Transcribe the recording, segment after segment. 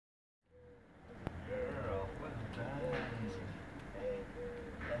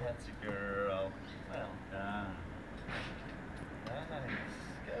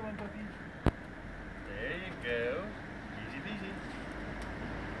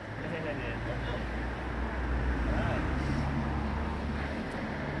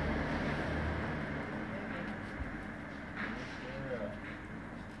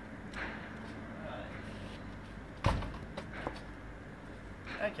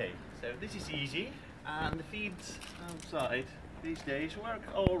Okay, so this is Izzy, and the feeds outside these days work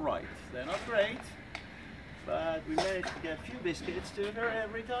alright. They're not great, but we managed to get a few biscuits to her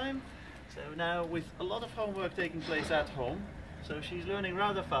every time. So now with a lot of homework taking place at home, so she's learning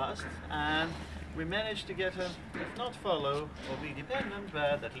rather fast, and we managed to get her, if not follow or be dependent,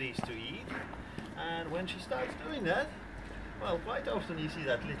 but at least to eat. And when she starts doing that, well, quite often you see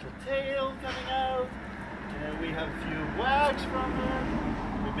that little tail coming out. We have a few wags from her.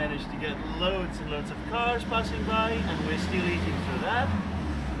 We managed to get loads and loads of cars passing by, and we're still eating through that.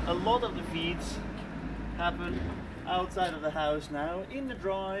 A lot of the feeds happen outside of the house now, in the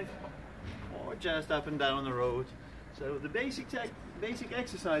drive, or just up and down the road. So the basic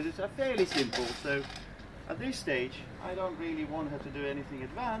exercises are fairly simple. So at this stage, I don't really want her to do anything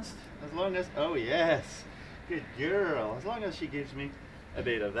advanced, as long as, oh yes, good girl, as long as she gives me a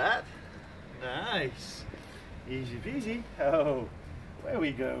bit of that. Nice. Easy peasy. Oh, where are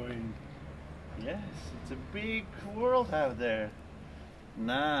we going? Yes, it's a big world out there.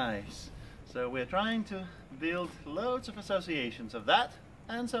 Nice. So we're trying to build loads of associations of that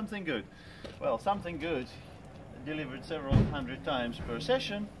and something good. Well, something good delivered several hundred times per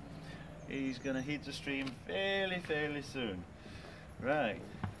session is gonna hit the stream fairly soon. Right,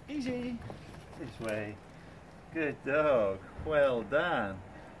 easy. This way. Good dog. Well done.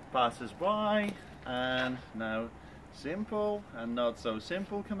 Passes by, and now simple and not so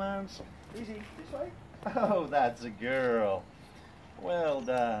simple commands. Easy, this way. Oh, that's a girl. Well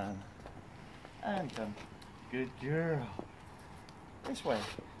done. And come. Good girl. This way.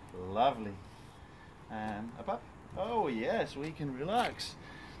 Lovely. And up. Oh yes, we can relax.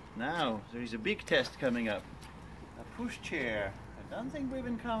 Now, there is a big test coming up. A push chair. I don't think we've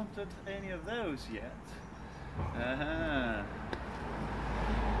encountered any of those yet. I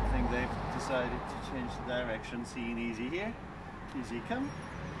think they've decided to change the direction. Seeing Izzy here. Izzy, come.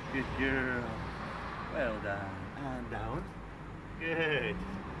 Good girl. Well done. And down. Good.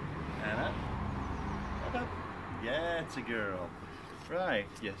 And up. And up. Yeah, it's a girl. Right.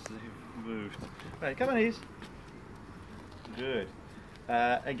 Yes, they've moved. Right, come on, Izzy. Good.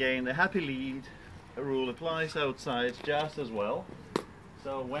 Again, the happy lead rule applies outside just as well.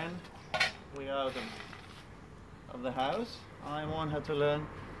 So when we are out of the house, I want her to learn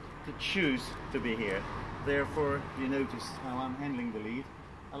to choose to be here. Therefore, you notice how I'm handling the lead,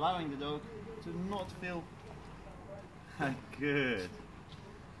 allowing the dog to not feel good,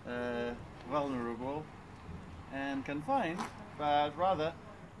 vulnerable and confined, but rather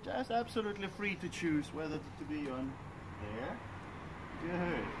just absolutely free to choose whether to be on there.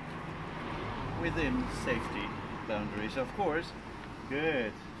 Good. Within safety boundaries, of course.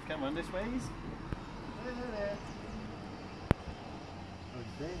 Good. Come on, this way. There. Oh,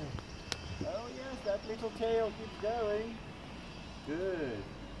 there. Oh yes, that little tail keeps going. Good.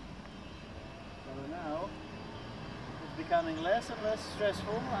 So now it's becoming less and less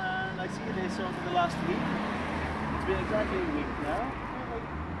stressful, and I see this over the last week. It's been exactly a week now.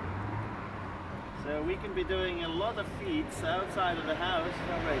 So we can be doing a lot of feeds outside of the house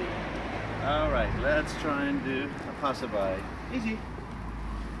already. Alright, let's try and do a passerby. Easy.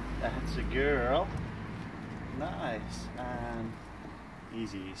 That's a girl. Nice. And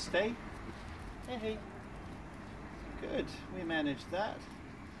easy. Stay. Hey. Good. We managed that.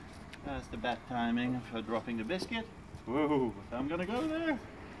 That's the bad timing of her dropping the biscuit. Whoa, I'm gonna go there.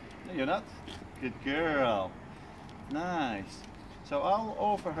 No, you're not. Good girl. Nice. So I'll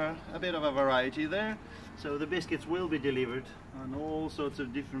offer her a bit of a variety there. So the biscuits will be delivered on all sorts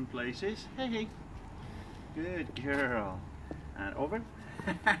of different places. Hey. Good girl. And over.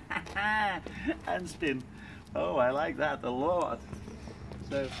 And spin. Oh, I like that a lot.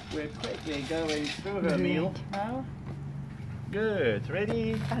 So we're quickly going through her meal now. Good.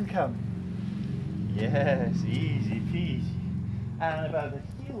 Ready? And come. Yes, easy peasy. And about the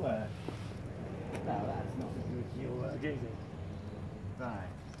heel work. No, that's not a good heel work, is it?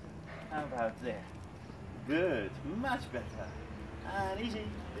 Right. How about there? Good. Much better. And easy.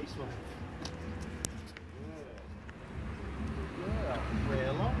 This one. Good. We're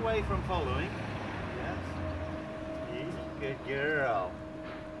a long way from following. Yes. Easy. Good girl.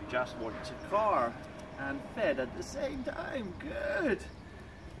 Just watched a car and fed at the same time. Good.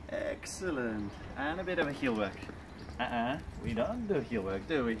 Excellent. And a bit of a heel work. We don't do heel work,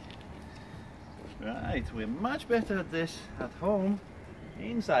 do we? Right. We're much better at this at home,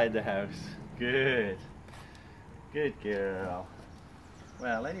 inside the house. Good. Good girl.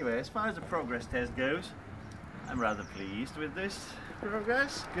 Well, anyway, as far as the progress test goes, I'm rather pleased with this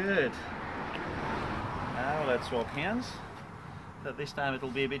progress. Good. Now let's swap hands. So this time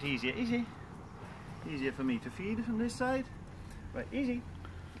it'll be a bit easier. Easy. Easier for me to feed on this side. Right, easy.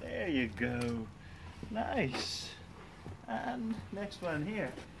 There you go. Nice. And next one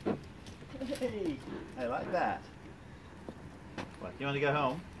here. Hey, I like that. What, you want to go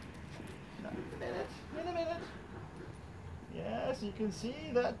home? No, in a minute. Yes, you can see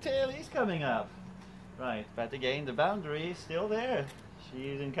that tail is coming up. Right, but again, the boundary is still there. She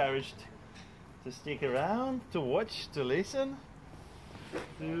is encouraged to stick around, to watch, to listen,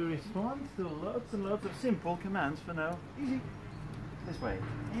 to respond to lots and lots of simple commands for now. Easy. This way,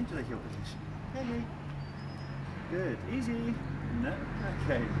 into the heel position. Hey. Good, easy. No,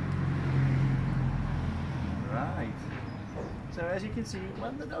 okay. Right. So as you can see,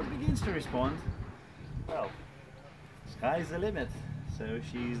 when the dog begins to respond, well, sky's the limit. So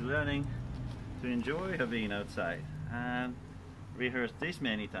she's learning to enjoy her being outside, and rehearsed this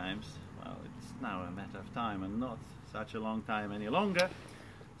many times. Well, it's now a matter of time and not such a long time any longer.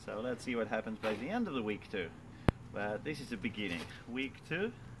 So let's see what happens by the end of the week 2. But this is the beginning. Week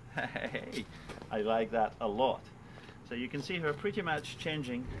 2, hey, I like that a lot. So you can see her pretty much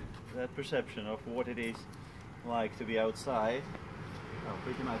changing that perception of what it is like to be outside. Well,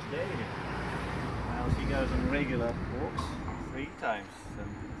 pretty much daily. Now she goes on regular walks 3 times,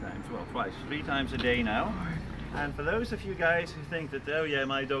 well, twice, 3 times a day now. And for those of you guys who think that, oh yeah,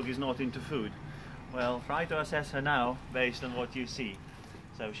 my dog is not into food, well, try to assess her now based on what you see.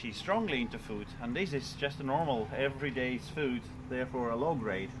 So she's strongly into food, and this is just a normal everyday's food, therefore a low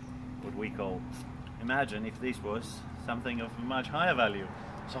grade, what we call. Imagine if this was something of much higher value.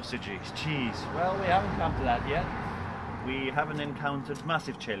 Sausages, cheese. Well, we haven't come to that yet. We haven't encountered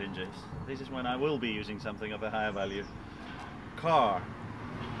massive challenges. This is when I will be using something of a higher value. Car.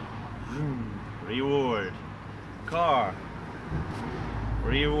 Reward. Car.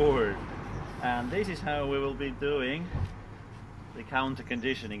 Reward. And this is how we will be doing the counter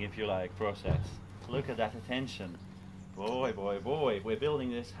conditioning, if you like, process. Look at that attention. Boy, boy, boy. We're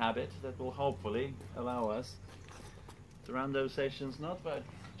building this habit that will hopefully allow us to run those sessions not but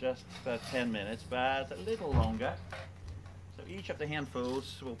just about 10 minutes, but a little longer. So each of the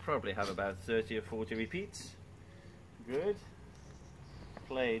handfuls will probably have about 30 or 40 repeats. Good.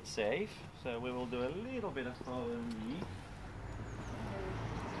 Play it safe. So we will do a little bit of follow me.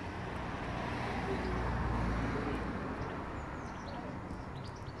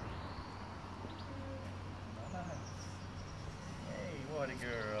 Hey, what a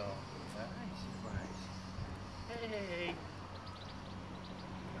girl. Nice. Hey.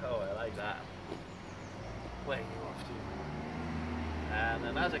 Oh, I like that. Where you off to? And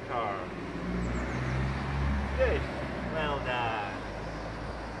another car. Good. Well done.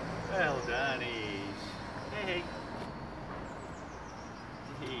 Well done, Hey.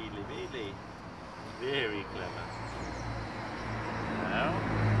 Heely beely. Very clever. Now,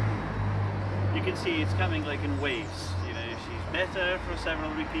 you can see it's coming like in waves. You know, she's better for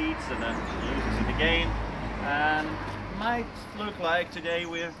several repeats and then she loses it again. And might look like today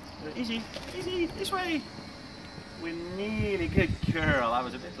we're easy, this way. We're nearly good girl. I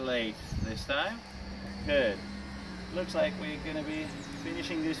was a bit late this time. Good. Looks like we're gonna be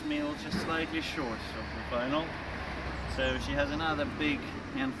finishing this meal just slightly short of the final. So she has another big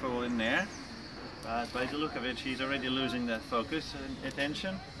handful in there. But by the look of it, she's already losing that focus and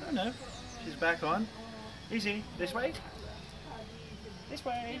attention. Oh no, she's back on. Easy, this way. This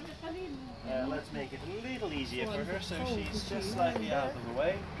way. Let's make it a little easier for her so she's just slightly out of the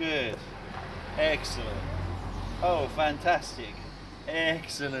way. Good. Excellent. Oh, fantastic.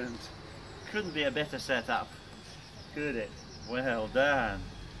 Excellent. Couldn't be a better setup. Could it? Well done.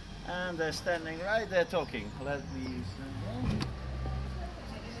 And they're standing right there talking. Let me use them.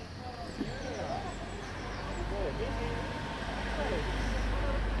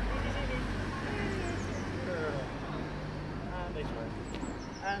 And this way.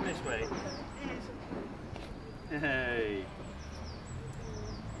 And this way. Hey.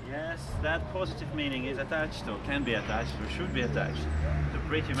 Yes, that positive meaning is attached, or can be attached, or should be attached to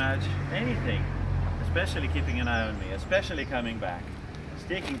pretty much anything. Especially keeping an eye on me, especially coming back,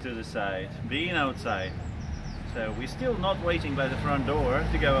 sticking to the side, being outside. So we're still not waiting by the front door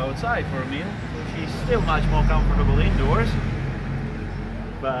to go outside for a meal. She's still much more comfortable indoors.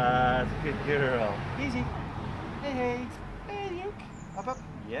 But good girl. Easy. Hey, look. Up.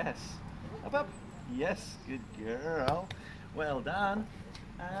 Yes. Up. Yes, good girl. Well done.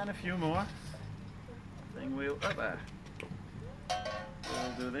 And a few more. Then we'll up.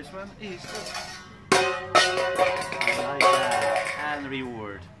 We'll do this one. Easy. Like that. And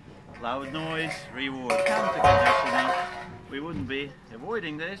reward. Loud noise, reward, counter conditioning. We wouldn't be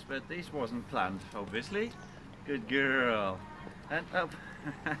avoiding this, but this wasn't planned, obviously. Good girl. And up.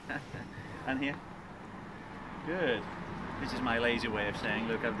 And here. Good. This is my lazy way of saying,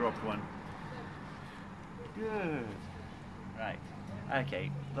 look, I've dropped one. Good. Right.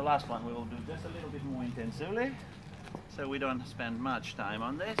 Okay, the last one we will do just a little bit more intensively, so we don't spend much time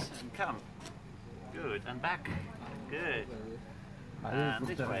on this. And come. Good. And back. Good. And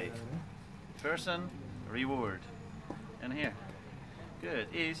this way. Person, reward. And here. Good.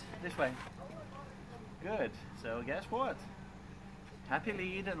 Is this way. Good. So guess what? Happy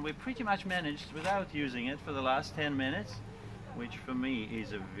lead, and we pretty much managed without using it for the last 10 minutes, which for me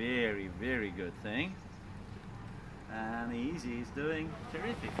is a very, very good thing. And Izzy is doing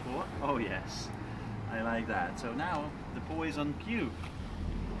terrific for. Oh yes, I like that. So now the boy is on cue,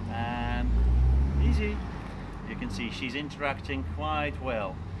 and Izzy, you can see she's interacting quite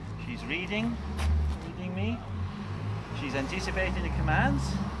well. She's reading me. She's anticipating the commands.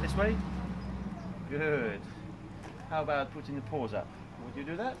 This way. Good. How about putting the paws up? Would you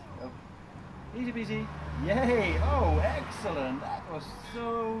do that? Oh. Easy peasy. Yay! Oh, excellent! That was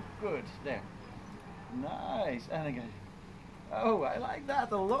so good. There. Nice. And again. Oh, I like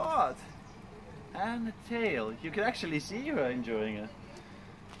that a lot. And the tail. You can actually see her enjoying it.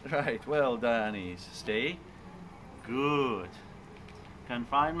 Right. Well done, Izzy. Stay. Good.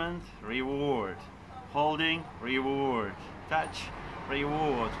 Confinement. Reward. Holding. Reward. Touch.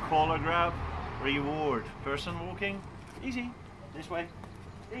 Reward. Collar grab. Reward. Person walking. Easy. This way.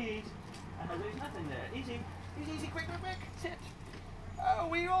 Easy. There's nothing there. Easy. Easy, easy. Quick, quick, quick. Sit. Oh,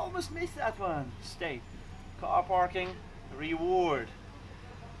 we almost missed that one. Stay. Car parking. Reward.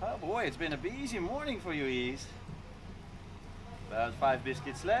 Oh boy, it's been a busy morning for you, Izzy. About 5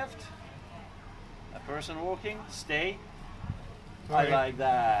 biscuits left. A person walking. Stay. Sorry. I like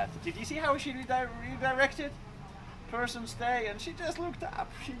that. Did you see how she redirected? Person stay, and she just looked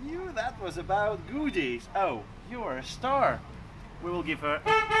up. She knew that was about goodies. Oh, you're a star. We will give her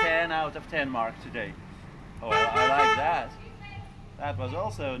a 10 out of 10 mark today. Oh, I like that. That was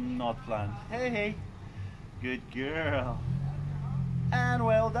also not planned. Hey, good girl. And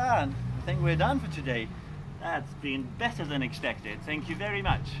well done. I think we're done for today. That's been better than expected. Thank you very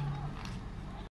much.